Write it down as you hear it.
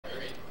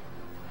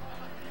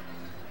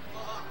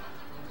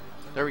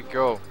There we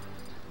go.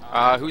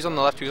 Who's on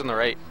the left? Who's on the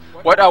right?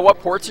 What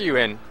ports are you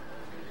in?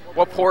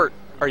 What port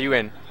are you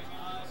in?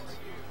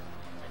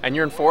 And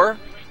you're in 4?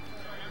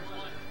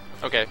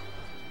 Okay.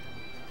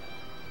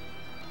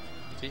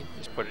 See,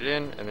 just put it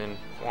in, and then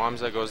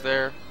Wamsa goes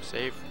there.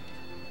 Save.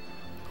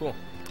 Cool.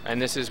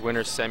 And this is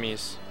winners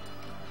semis.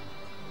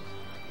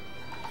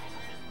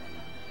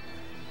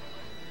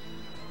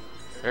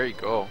 There you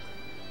go.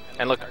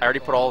 And look, I already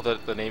put all the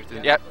names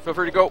in. Yeah, feel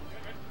free to go.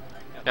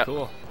 Yeah.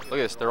 Cool. Look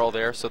at this, they're all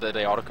there so that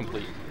they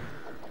autocomplete.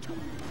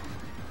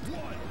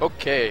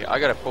 Okay, I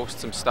gotta post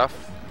some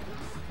stuff.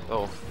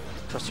 Oh,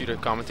 trust you to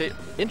commentate.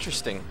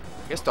 Interesting.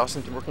 I guess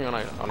Dawson's been working on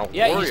a Wario.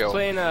 Yeah, he's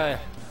playing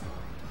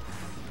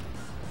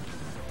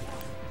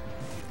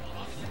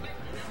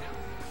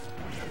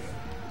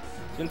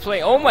been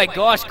playing. Oh my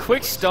gosh,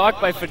 quick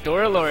stock by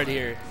FedoraLord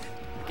here.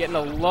 Getting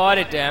a lot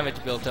of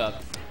damage built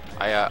up.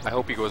 I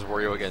hope he goes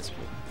Wario against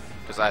me.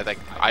 Because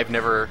I've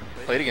never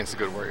played against a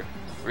good Wario.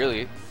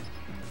 Really?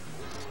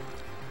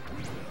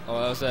 Oh,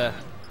 that was a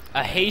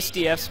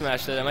hasty F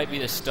smash, so that might be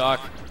the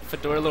stock.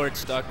 FedoraLord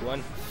stock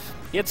 1.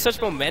 He had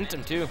such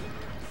momentum too.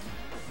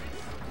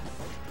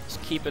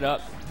 Just keep it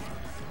up.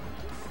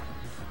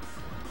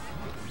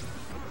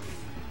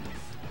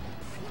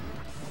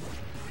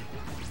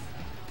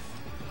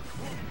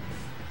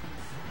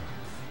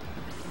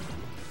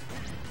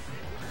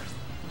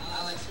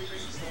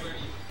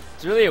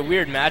 It's really a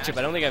weird matchup.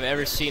 I don't think I've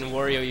ever seen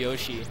Wario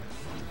Yoshi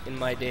in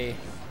my day.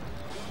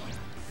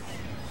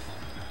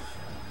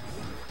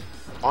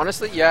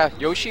 Honestly, yeah,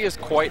 Yoshi is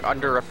quite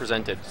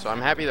underrepresented, so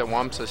I'm happy that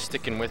Wamsa's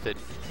sticking with it.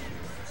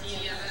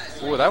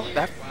 Ooh,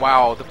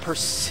 wow, the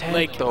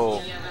percent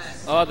though.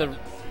 Oh,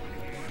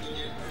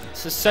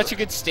 this is such a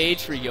good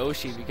stage for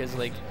Yoshi because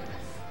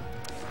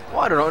well,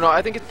 I don't know. No,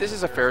 I think this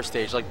is a fair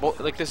stage.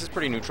 This is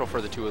pretty neutral for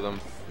the two of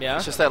them. Yeah.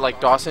 It's just that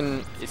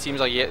Dawson, it seems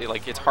like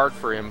it's hard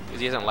for him because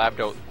he hasn't labbed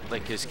out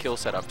his kill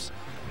setups.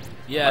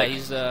 Yeah,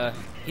 he's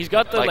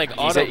got the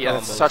auto yeah, combos.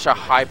 that's such a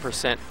high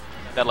percent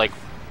that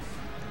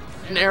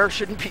Nair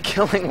shouldn't be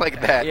killing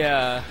like that.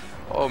 Yeah.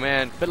 Oh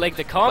man. But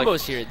the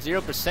combos here at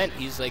 0%,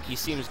 he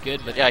seems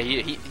good. But yeah,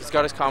 he's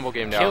got his combo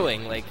game down.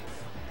 Killing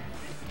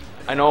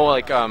I know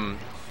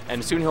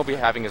and soon he'll be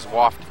having his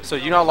waft. So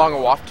you know how long a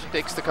waft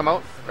takes to come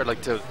out or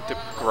to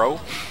grow?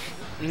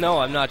 No,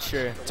 I'm not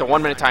sure. It's a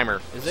 1 minute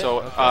timer. Is it? So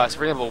okay. so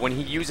for example, when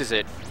he uses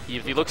it,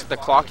 if he looks at the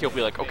clock, he'll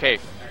be like, okay,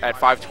 at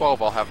 5:12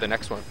 I'll have the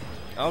next one.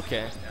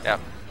 Okay. Yeah.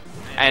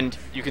 And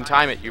you can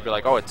time it. You'll be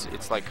like, oh,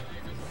 it's like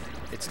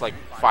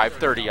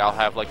 5:30. I'll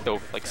have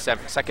the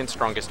second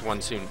strongest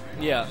one soon.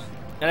 Yeah.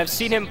 And I've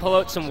seen him pull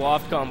out some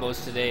waft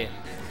combos today.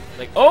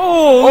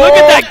 Oh, look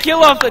at that kill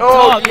off the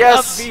top.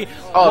 Yes.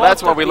 Oh,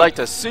 that's what we like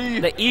to see.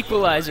 The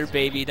equalizer,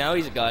 baby. Now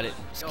he's got it.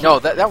 No,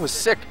 that was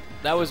sick.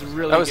 That was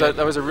really good.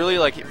 That was a really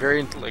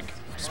very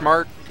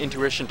smart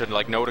intuition to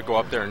know to go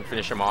up there and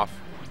finish him off.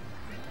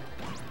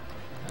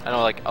 I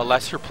know a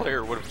lesser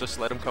player would have just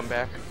let him come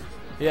back.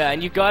 Yeah,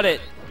 and you got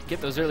it.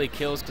 Get those early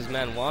kills because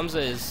man,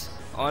 Wamsa is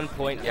on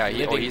point. Yeah,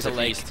 he's a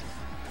beast.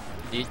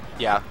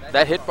 Yeah,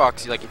 that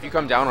hitbox, if you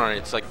come down on it,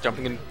 it's like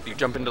you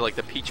jump into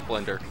the Peach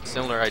blender.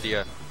 Similar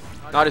idea.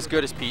 Not as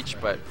good as Peach,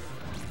 but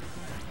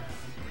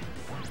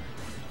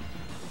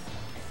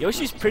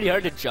Yoshi's pretty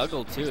hard to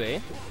juggle too, eh?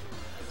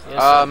 Yes,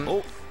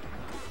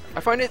 I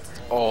find it.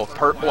 Oh,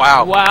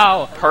 wow.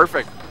 Wow.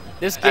 Perfect.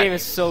 This game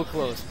is so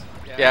close.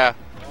 Yeah.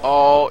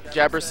 Oh,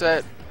 jabber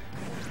set.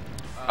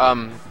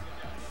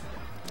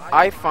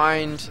 I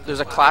find there's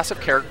a class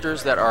of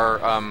characters that are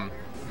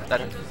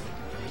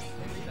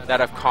that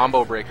have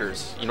combo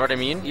breakers. You know what I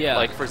mean?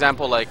 Yeah. For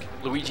example,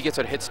 Luigi gets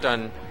a hit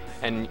stun,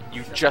 and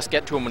you just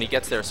get to him when he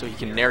gets there, so he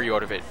can nair you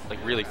out of it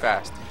really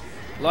fast.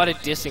 A lot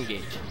of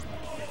disengage.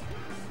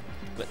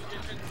 But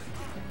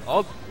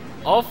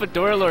all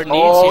FedoraLord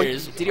needs here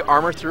is. Did he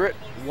armor through it?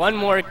 One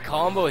more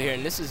combo here,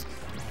 and this is.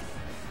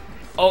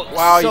 Oh,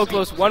 wow! So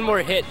close. One more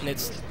hit, and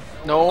it's.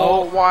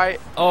 No, why?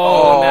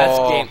 Oh, that's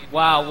game.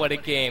 Wow, what a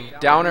game.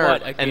 Downer,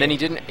 and then he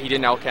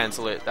didn't out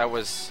cancel it.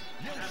 That's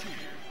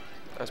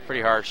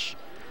pretty harsh.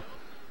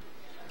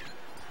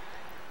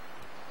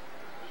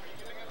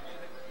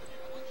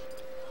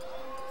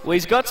 Well,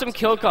 he's got some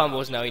kill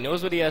combos now. He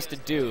knows what he has to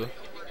do.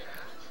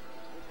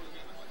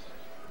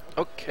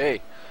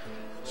 Okay,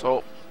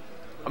 so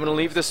I'm gonna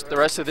leave the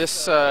rest of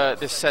this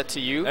this set to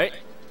you. Right.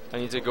 I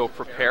need to go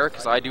prepare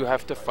because I do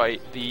have to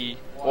fight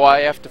I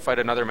have to fight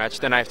another match.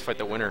 Then I have to fight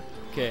the winner.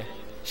 Okay.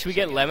 Should we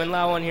get Lemon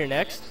Lao on here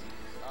next?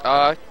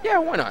 Yeah,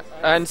 why not?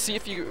 And see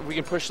if we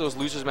can push those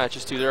losers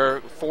matches too. There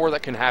are 4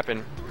 that can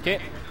happen.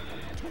 Okay.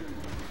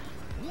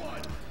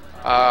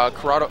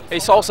 Corrado. Hey,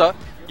 Salsa,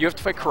 you have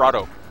to fight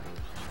Corrado.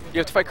 You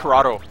have to fight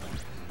Corrado.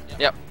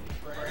 Yep.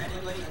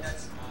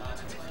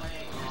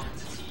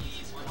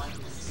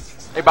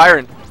 Hey,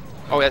 Byron.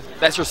 Oh,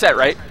 that's your set,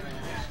 right?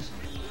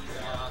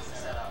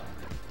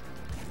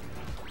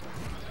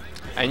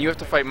 And you have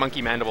to fight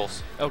Monkey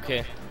Mandibles.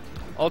 Okay.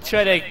 I'll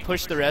try to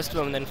push the rest of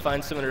them and then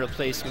find someone to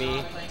replace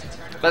me.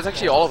 That's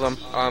actually all of them.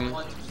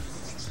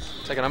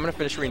 Second, I'm going to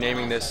finish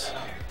renaming this.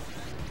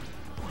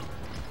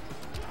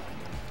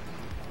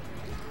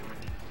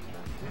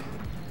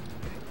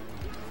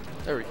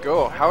 There we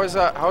go. How is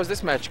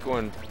this match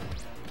going?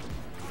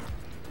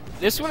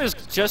 This one is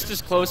just as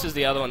close as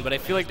the other one, but I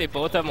feel like they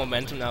both have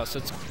momentum now, so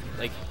it's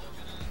like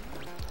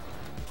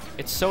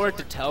it's so hard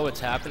to tell what's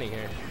happening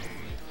here.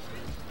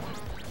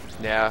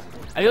 Yeah.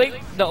 I feel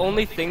like the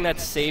only thing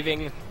that's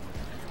saving,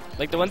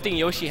 like the one thing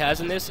Yoshi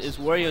has in this is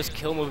Wario's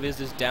kill move is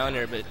his down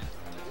air, but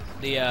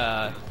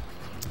the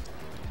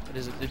what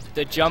is it?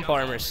 The jump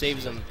armor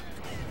saves him.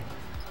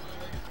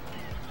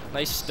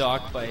 Nice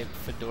stock by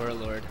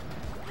FedoraLord.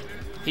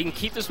 He can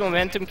keep this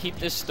momentum, keep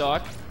this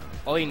stock.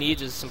 All he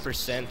needs is some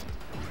percent.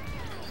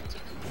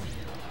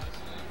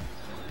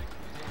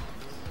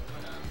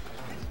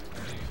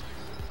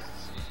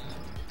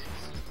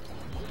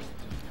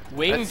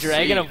 Wing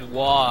Dragon of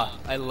Wa.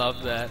 I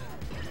love that.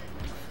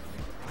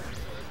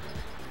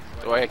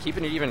 Oh yeah,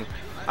 keeping it even.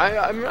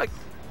 I'm like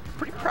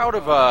pretty proud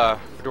of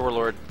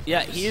FedoraLord.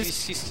 Yeah,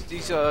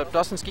 he's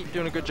Dawson's keep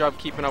doing a good job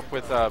keeping up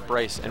with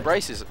Bryce, and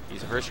Bryce he's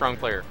a very strong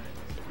player.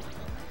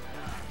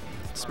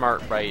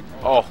 Smart, right?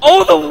 Oh.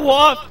 Oh, the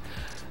Wa!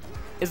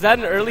 Is that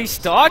an early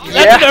stock? Yeah.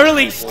 That's an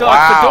early stock.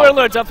 Wow.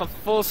 FedoraLord's up a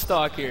full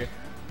stock here.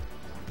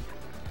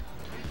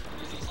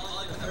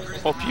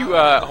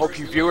 Hope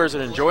you viewers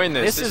are enjoying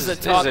this. This is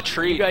a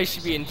treat. You guys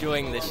should be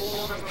enjoying this.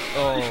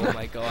 Oh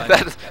my god.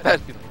 that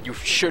you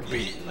should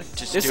be. Like,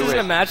 just this do isn't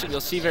it. a matchup you'll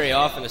see very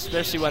often,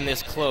 especially when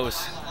this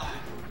close.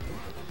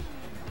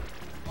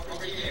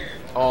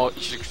 Oh,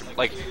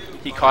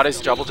 he caught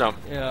his double jump.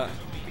 Yeah.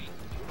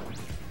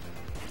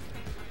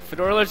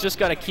 FedoraLord's just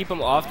got to keep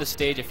him off the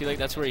stage. I feel like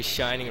that's where he's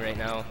shining right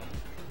now.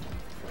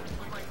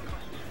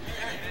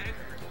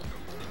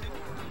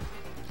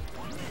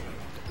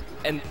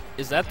 And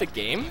is that the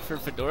game for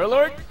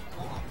FedoraLord?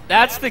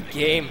 That's the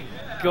game.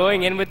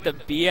 Going in with the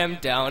BM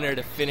downer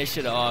to finish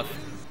it off.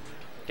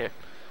 Okay.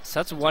 So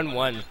that's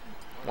 1-1.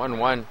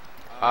 1-1.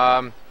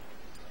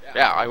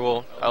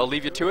 Yeah, I'll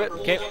leave you to it.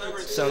 Okay. I'm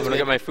Sounds gonna good.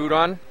 get my food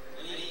on.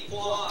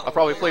 I'll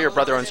probably play your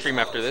brother on stream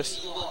after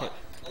this.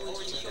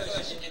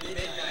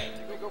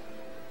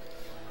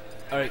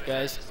 Alright,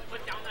 guys.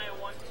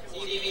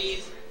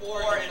 CDVs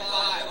 4 and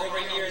 5 over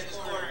here in this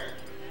corner.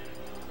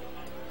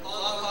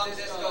 Hong Kong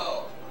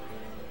Cisco.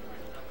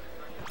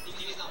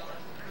 CDV's not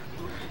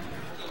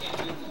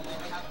working.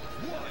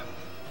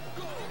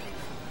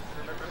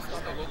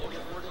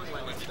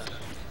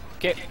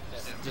 Okay.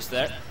 Just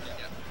there?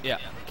 Yeah.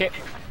 Okay.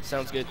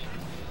 Sounds good.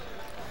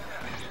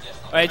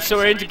 Alright, so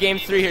we're into game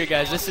 3 here,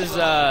 guys. This is,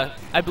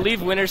 I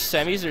believe winners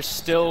semis are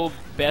still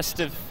best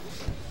of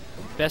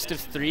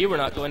 3. We're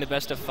not going to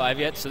best of 5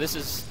 yet, so this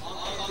is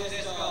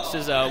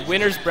a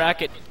winner's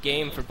bracket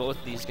game for both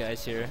of these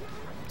guys here.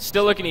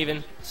 Still looking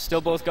even.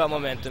 Still both got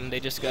momentum. They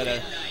just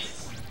gotta.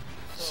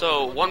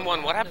 So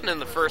 1-1. What happened in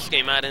the first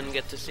game? I didn't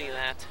get to see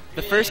that.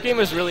 The first game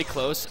was really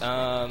close.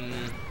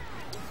 Wamsa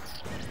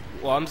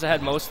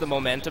had most of the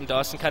momentum.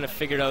 Dawson kind of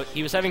figured out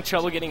he was having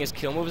trouble getting his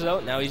kill moves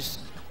out. Now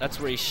that's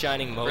where he's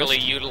shining most. Really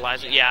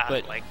utilize it, yeah.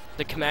 But like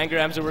the command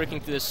grabs are working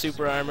through the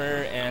super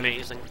armor, and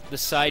amazing. The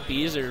side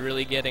Bs are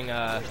really getting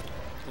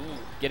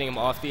him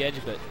off the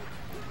edge. But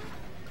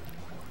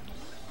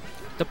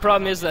the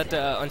problem is that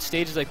on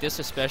stages like this,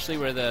 especially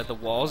where the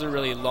walls are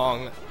really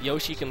long,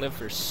 Yoshi can live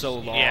for so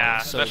long. Yeah,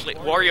 so especially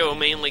Wario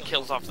mainly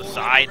kills off the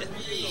side,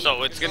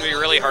 so it's going to be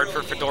really hard for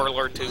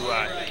FedoraLord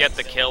to get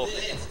the kill.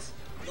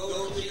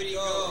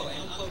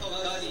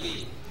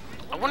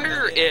 I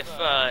wonder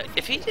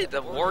if he did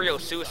the Wario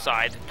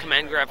suicide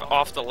command grab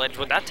off the ledge,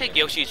 would that take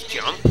Yoshi's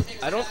jump?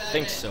 I don't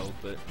think so,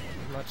 but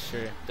I'm not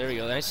sure. There we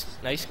go.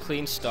 Nice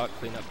clean stock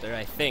clean up there.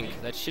 I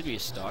think that should be a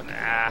stock.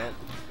 Nah.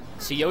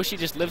 See, Yoshi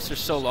just lives for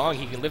so long.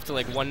 He can live to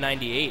like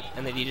 198,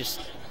 and then he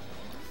just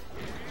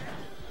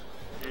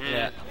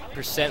yeah,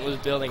 percent was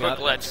building Quick up.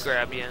 ledge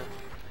grab, yeah.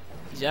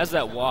 He has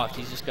that waft.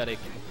 He's just got to.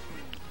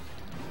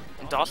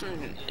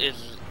 Dawson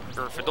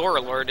or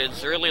FedoraLord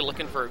is really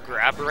looking for a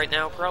grab right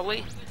now,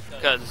 probably,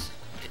 because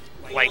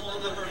like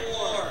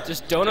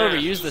Just don't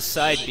overuse the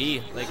side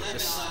B. Like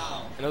this,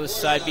 I know the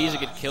side B is a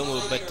good kill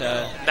move, but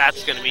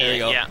that's gonna be there it. you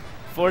go. Yeah.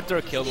 Forward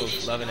throw kill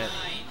move. Loving it.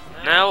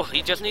 Now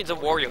he just needs a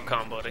Wario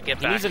combo to get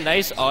He back. needs a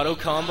nice auto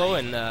combo,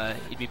 and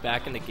he'd be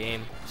back in the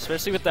game.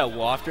 Especially with that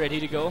waft ready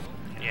to go.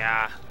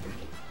 Yeah.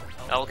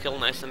 That'll kill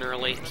nice and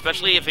early,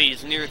 especially if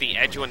he's near the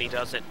edge when he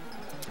does it.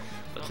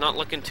 But it's not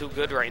looking too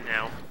good right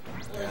now.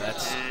 Yeah,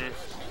 that's.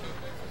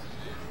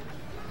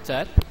 What's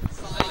that?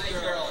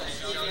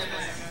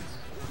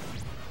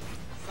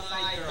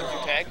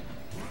 Tag.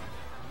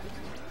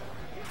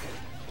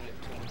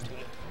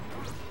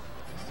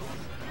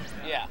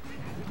 Yeah.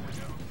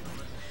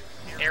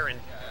 Aaron.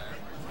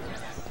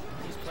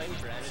 He's playing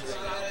Brandon. He's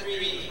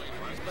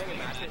playing a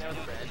match right now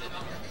with Brandon.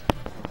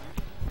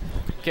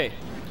 Okay.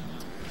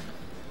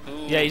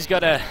 Yeah, he's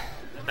got a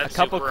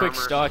couple quick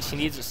stocks. He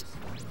needs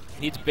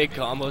big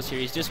combos here.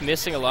 He's just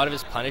missing a lot of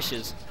his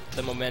punishes.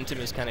 The momentum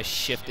is kind of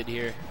shifted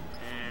here.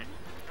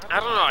 I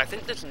don't know. I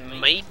think this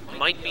might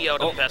be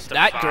out of best of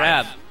that 5.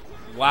 grab.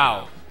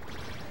 Wow.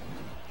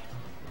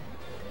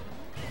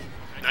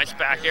 Nice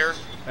back air.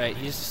 All right,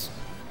 he's.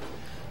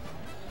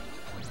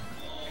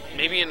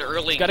 maybe an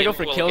early. He's got to go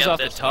for we'll kills get off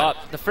the this top.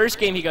 one. The first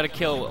game he got to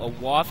kill a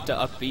waft to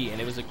up B, and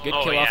it was a good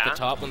kill off the yeah.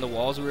 top when the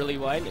walls were really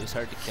wide and it was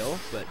hard to kill.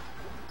 But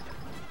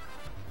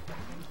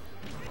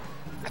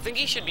I think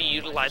he should be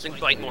utilizing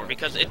Bite more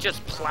because it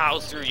just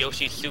plows through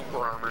Yoshi's super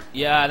armor.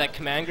 yeah, that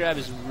command grab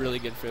is really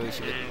good for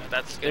Yoshi.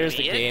 That's gonna There's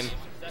be the it. game.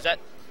 Is that?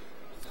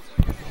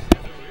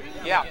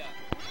 Yeah.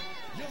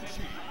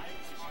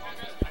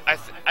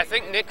 I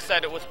think Nick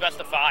said it was best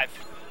of 5.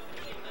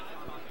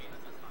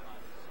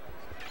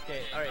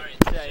 Okay, all right.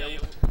 Yeah.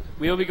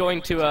 We will be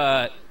going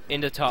to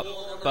into top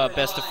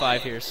best of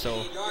 5 here.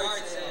 So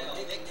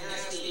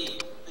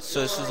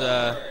this is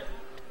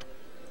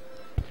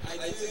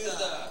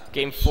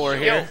game 4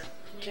 here. Yo,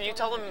 can you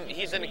tell him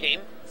he's in a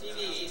game?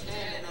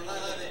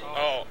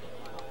 Oh.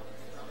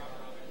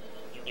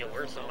 Yo,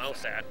 where's the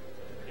mouse at?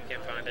 You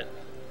can't find it.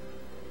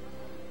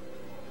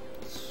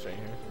 It's right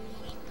here.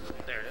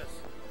 There it is.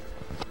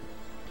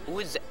 Who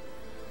is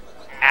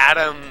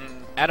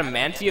Adam?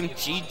 Adamantium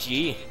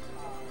GG.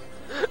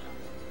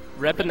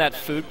 Repping that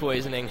food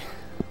poisoning.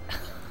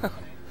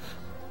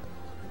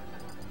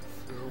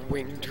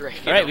 Wing Dragon.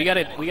 All right, we got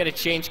a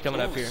change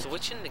coming up here.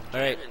 Switching to Ganon. All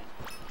right,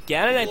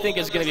 Ganon I think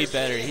is going to be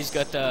better. He's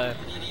got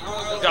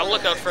Gotta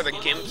look out for the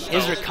gimps.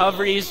 his though.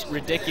 recovery's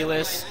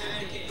ridiculous,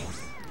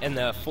 and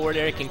the forward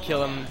air can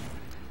kill him.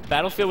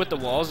 Battlefield with the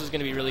walls is going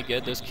to be really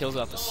good. Those kills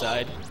off the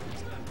side.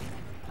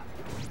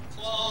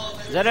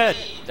 Is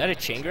that a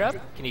chain grab?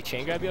 Can he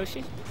chain grab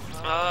Yoshi?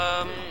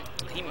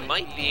 He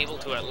might be able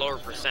to at lower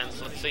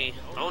percents. Let's see.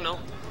 Oh no.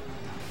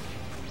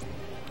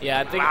 Yeah,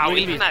 I think Wow, we're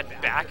gonna even be,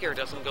 that back air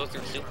doesn't go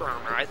through super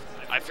armor.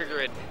 I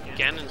figure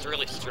Ganon's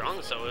really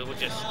strong, so it would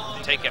just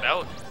take it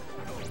out.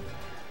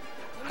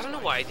 I don't know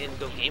why I didn't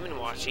go Game &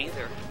 Watch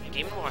either.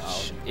 Game &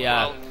 Watch.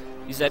 yeah. Well,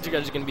 These edge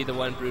guards are going to be the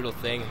one brutal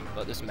thing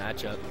about this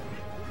matchup.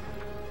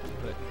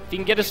 But if he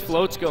can get his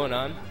floats going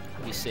on,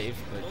 he'll be safe.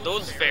 But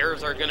those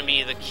fares are going to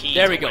be the key.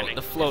 there to we go. winning.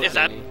 The float. Is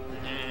that? Baby.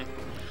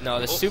 No,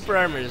 the super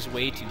armor is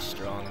way too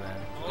strong, man.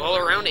 Well,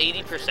 around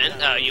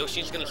 80%,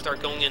 Yoshi's going to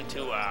start going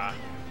into a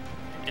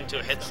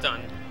hit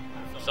stun.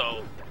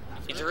 So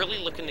he's really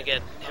looking to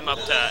get him up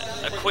to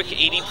a quick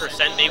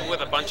 80%, maybe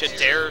with a bunch of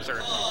dares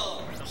or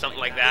something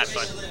like that.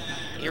 But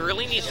he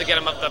really needs to get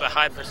him up to the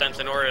high percents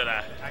in order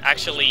to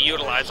actually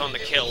utilize on the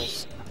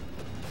kills.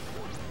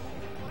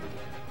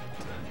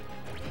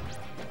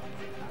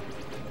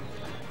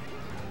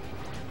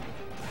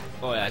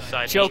 Oh yeah,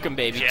 Side choke B. him,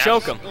 baby, Jabs.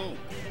 choke him. Ooh.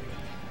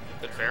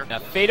 Good fair. Now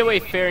fadeaway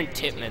fair and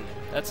Tipman.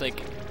 That's like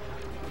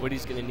what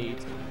he's gonna need.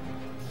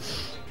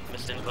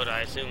 Missed input,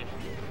 I assume.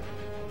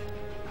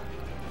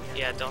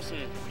 Yeah, Dawson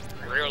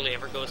rarely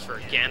ever goes for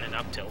Ganon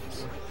up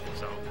tilts.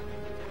 So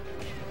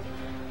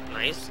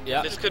nice.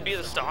 Yeah. This could be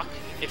the stock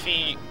if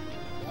he.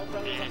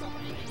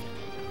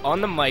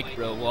 On the mic,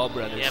 bro. Wall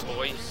Brothers. Yeah,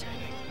 boys.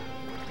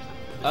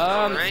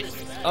 Alright.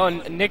 Oh,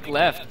 Nick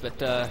left, but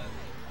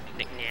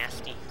Nick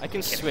Nasty. I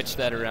can switch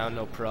that around,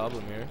 no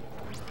problem here.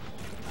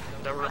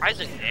 The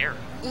rising air.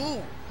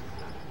 Ooh.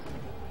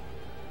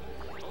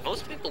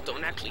 Most people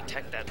don't actually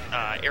tech that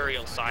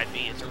aerial side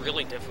B. It's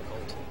really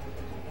difficult.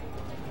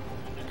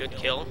 Good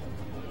kill.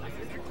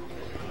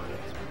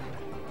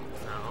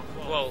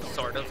 No. Well,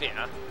 sort of,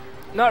 yeah.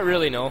 Not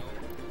really, no.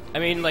 I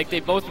mean, like,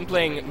 they've both been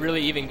playing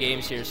really even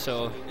games here,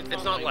 so...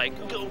 It's not like,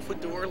 go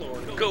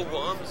FedoraLord, go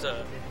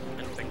Wamsa,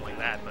 anything like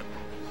that, but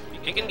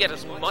he can get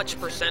as much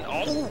percent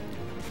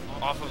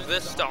off of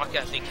this stock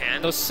as he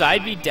can. Those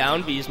side B,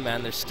 down Bs,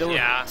 man, they're still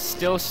Yeah.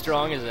 still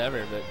strong as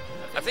ever, but...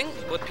 I think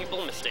what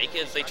people mistake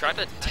is they try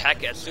to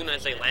tech as soon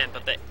as they land,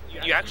 but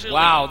you actually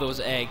Wow, those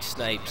egg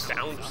snipes.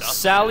 bounce up.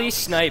 Sally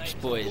snipes,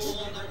 boys.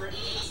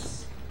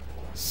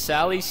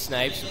 Sally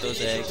snipes with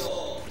those eggs.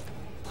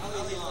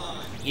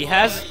 He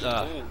has...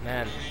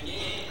 man.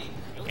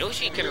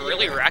 Yoshi can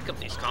really rack up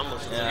these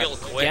combos real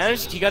quick.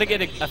 Ganon's, you gotta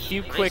get a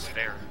few Nice quick...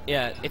 fair.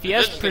 Yeah, if he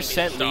has This is gonna be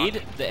percent stock.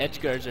 lead, the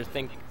edge guards are,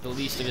 the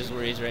least of his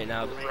worries right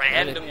now.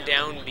 Random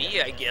down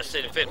B, I guess.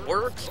 If it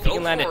works, He go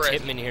can land a for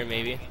it. Tipman here,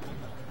 maybe.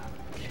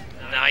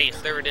 Nice,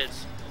 there it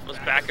is. Those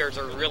back airs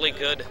are really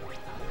good.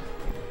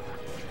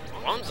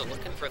 Wamsa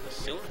looking for the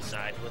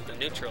suicide with the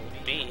neutral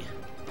B.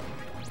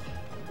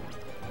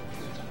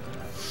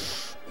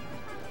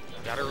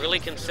 Gotta really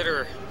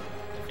consider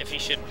if he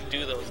should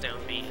do those down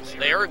Bs.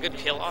 They are a good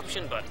kill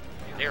option, but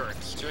they are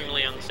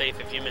extremely unsafe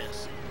if you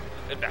miss.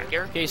 Good back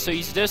air. Okay, so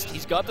he's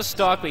got the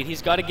stock lead.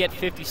 He's got to get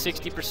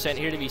 50-60%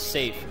 here to be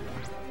safe.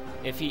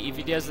 If he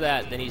does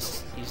that, then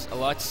he's a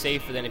lot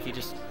safer than if he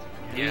just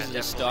uses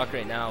his stock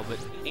right now. But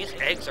These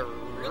eggs are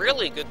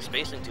really good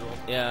spacing tool.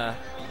 yeah,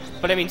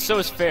 but I mean, so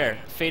is fair.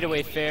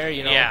 Fadeaway fair,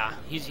 you know. Yeah.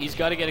 He's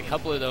got to get a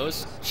couple of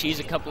those. Cheese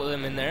a couple of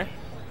them in there.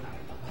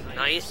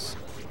 Nice.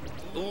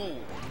 Ooh.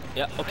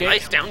 Yeah. Okay.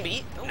 Nice down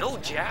B. No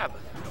jab.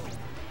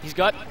 He's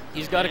got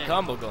a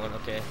combo going.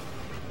 Okay.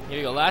 Here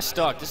we go. Last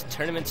stock. This is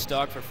tournament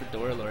stock for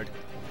FedoraLord.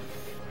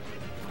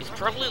 He's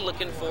probably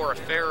looking for a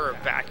fairer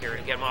back air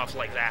to get him off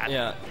like that.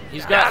 Yeah.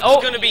 He's got.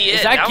 That's gonna be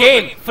is it. that That was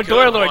game? a good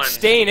FedoraLord one.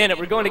 staying in it.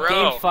 We're going to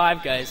Bro. game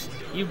 5, guys.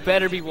 You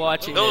better be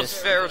watching Those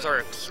this. fairs are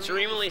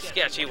extremely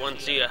sketchy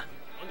once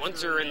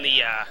you're in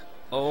the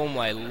Oh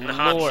my In the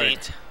hot lord.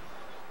 seat.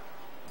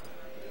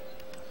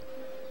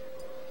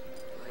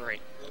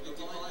 Right.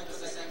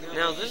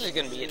 Now this is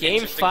going to be an Game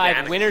interesting 5,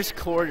 dynamic. winners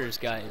quarters,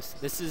 guys.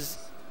 This is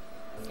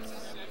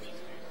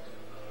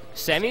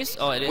semis?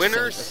 Oh, it is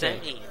Winners semis.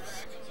 Okay. semis.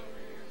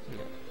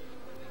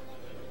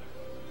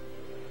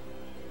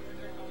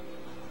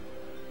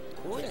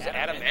 Who is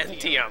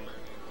Adamantium?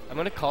 I'm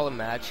gonna call a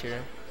match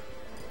here.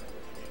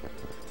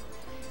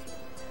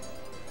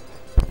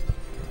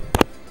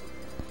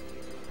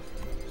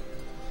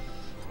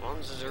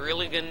 Wamsa is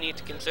really going to need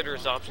to consider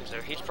his options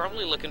there. He's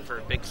probably looking for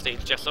a big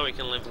stage just so he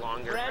can live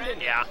longer.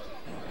 Yeah.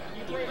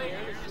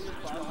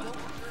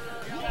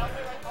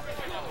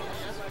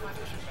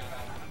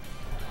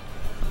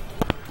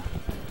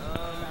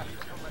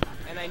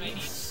 And I need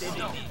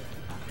City.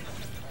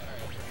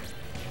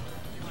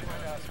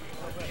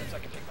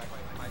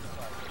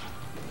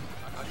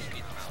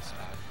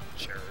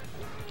 Sure.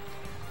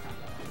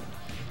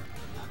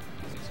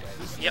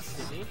 Yep.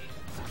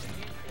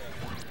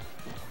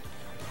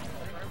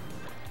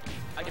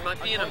 He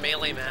might be in a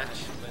melee match.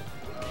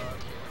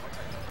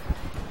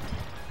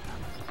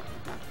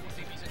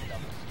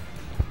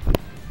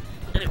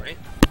 Anyway.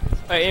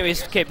 Alright,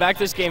 anyways, okay, back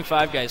to this game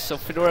 5, guys. So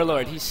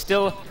FedoraLord, he's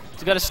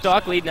got a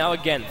stock lead now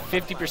again.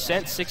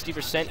 50%,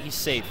 60%, he's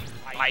safe.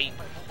 I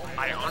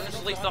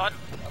honestly thought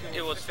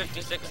it was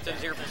 56 to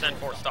 0%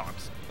 for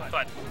stocks,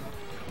 but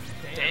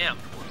damn,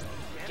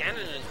 Ganon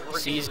is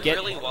working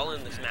really well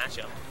in this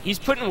matchup. He's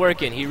putting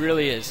work in, he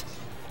really is.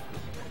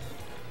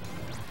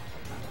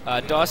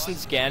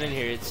 Dawson's Ganon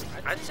here.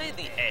 I'd say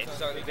the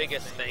eggs are the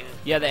biggest thing.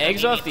 Yeah, the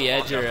eggs off the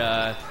edge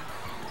are.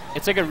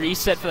 It's like a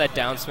reset for that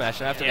down smash,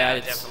 and after that,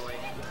 it's. Definitely.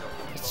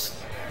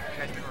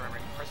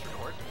 Press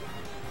record.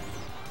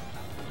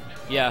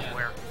 Yeah.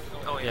 Where?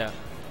 Oh yeah.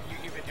 Yeah.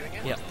 You've been doing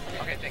it? Yeah.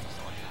 Okay, thank you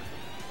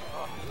so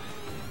much.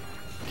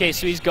 Okay,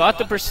 so he's got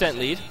the percent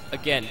lead.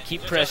 Again,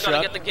 keep pressure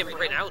up. Just gotta get the gimp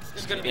right out.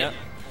 It's gonna be a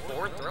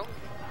forward throw.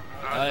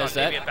 Is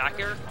that? Maybe a back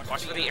air.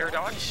 Watch for the air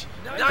dodge.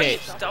 Okay.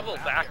 Nice double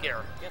back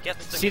air.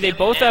 See, they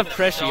both have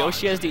pressure.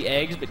 Yoshi has the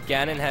eggs, but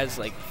Ganon has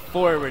like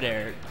forward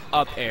air,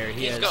 up air.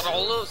 He's got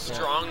all those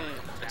strong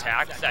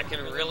attacks that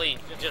can really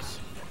just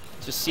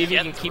see if you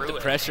can keep the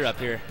pressure up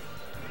here.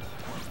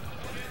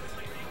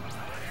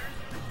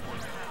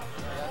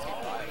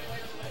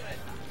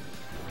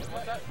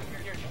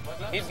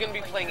 He's gonna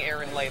be playing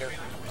Aaron later.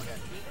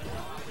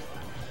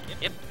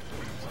 Yep.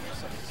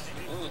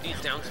 Ooh,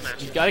 these down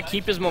smashes. He's got to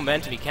keep his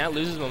momentum. He can't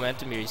lose his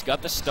momentum here. He's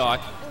got the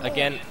stock.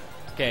 Again,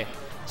 okay,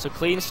 so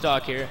clean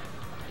stock here.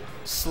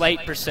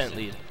 Slight percent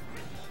lead.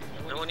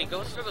 Now when he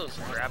goes for those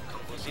grab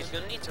combos, he's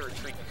gonna need to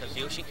retreat because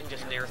Yoshi can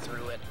just nair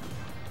through it.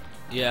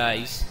 Yeah,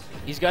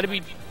 he's got to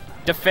be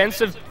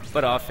defensive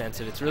but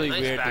offensive. It's really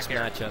weird, this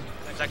matchup.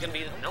 Is that gonna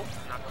be? Nope,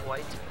 not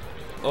quite.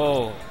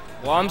 Oh,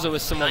 Wamsa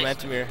with some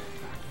momentum here.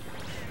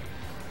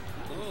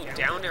 Ooh,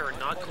 down air,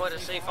 not quite a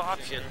safe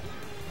option.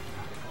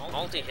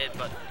 Multi-hit,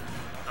 but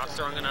not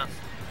strong enough.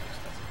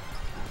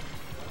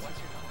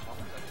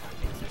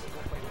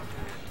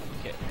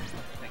 Okay.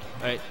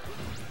 Alright.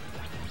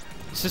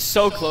 This is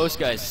so close,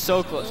 guys.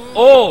 So close.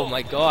 Oh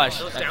my gosh.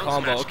 Those That down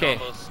combo. smash Okay.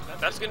 combos.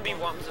 That's going to be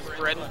Wamsa's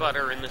bread and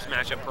butter in this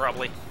matchup,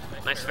 probably.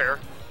 Nice fair.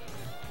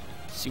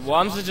 See,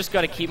 Wamsa's just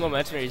got to keep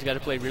momentum here. He's got to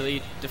play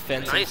really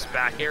defensive. Nice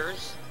back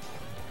airs.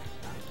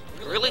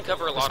 Really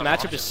cover a lot This of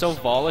matchup options. is so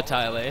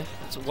volatile, eh?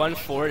 It's one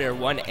forward or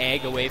one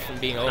egg away from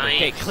being over. Nice.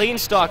 Okay, clean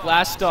stock,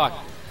 last stock.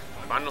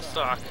 Final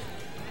stock.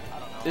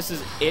 This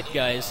is it,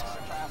 guys.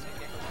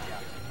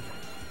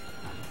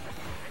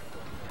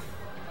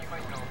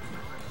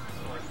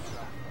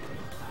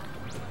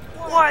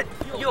 What?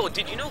 Yo,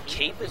 did you know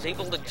Cape is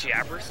able to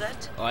jabber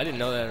set? Oh, I didn't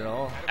know that at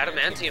all.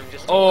 Adamantium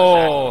just Oh.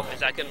 told us that. Is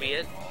that going to be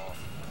it?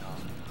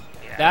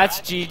 Yeah. That's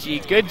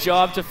GG. Good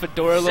job to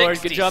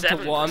FedoraLord. Good job to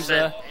 67%.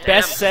 Wamsa. Damn.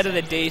 Best set of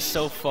the day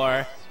so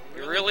far.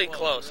 Really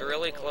close,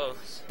 really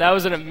close. That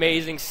was an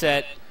amazing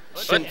set.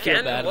 Shouldn't But feel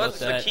Ganon bad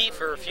was about the that. key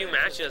for a few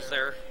matches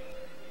there.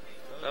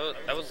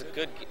 That was a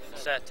good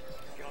set.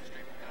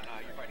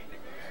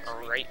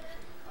 Alright.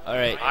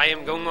 Alright, I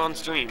am going on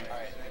stream.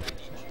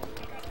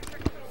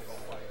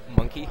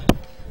 monkey.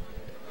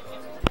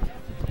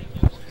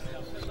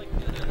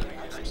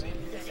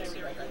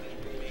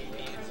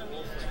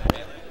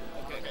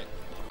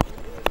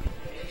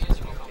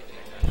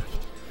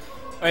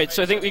 Alright,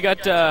 so I think we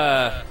got,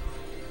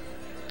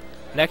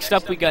 next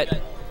up we got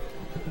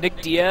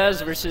Nick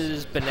Diaz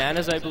versus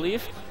Bananas, I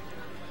believe.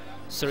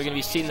 So we're going to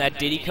be seeing that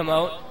Diddy come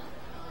out.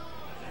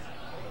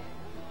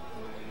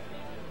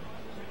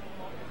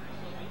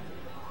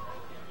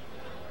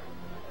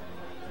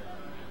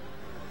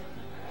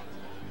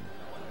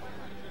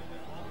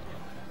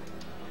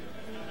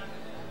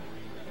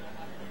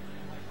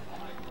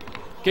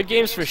 Good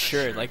games for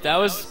sure. Like, that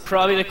was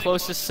probably the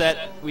closest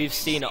set we've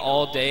seen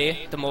all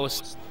day. The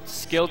most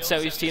skilled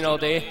set we've seen all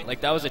day.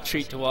 Like, that was a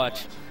treat to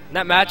watch. And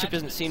that matchup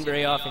isn't seen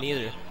very often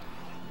either.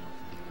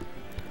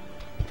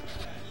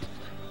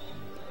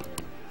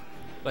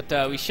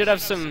 But we should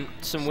have some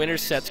winner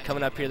sets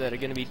coming up here that are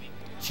going to be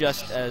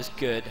just as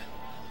good.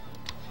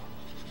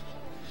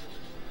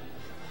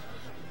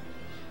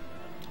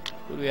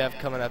 Who do we have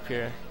coming up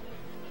here?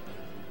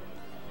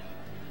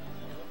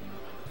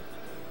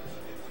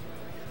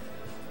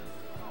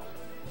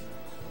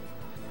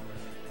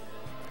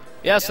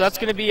 Yeah, so that's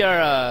going to be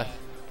our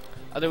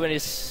other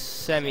winners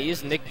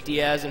semis, Nick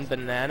Diaz and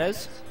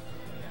Bananas.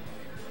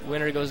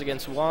 Winner goes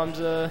against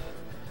Wamsa.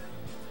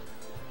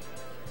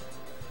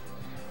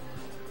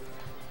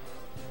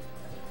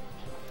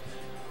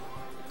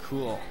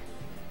 Cool.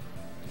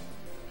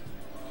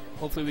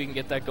 Hopefully we can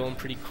get that going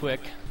pretty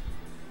quick.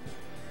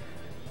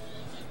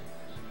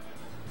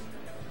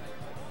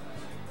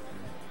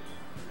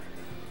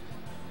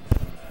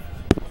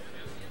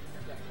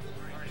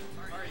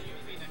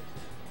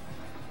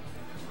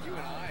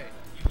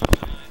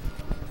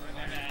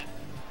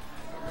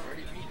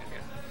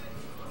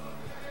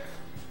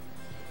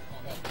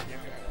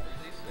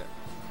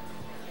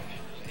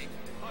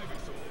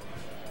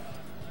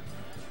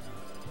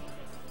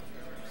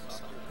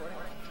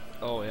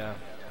 Oh yeah.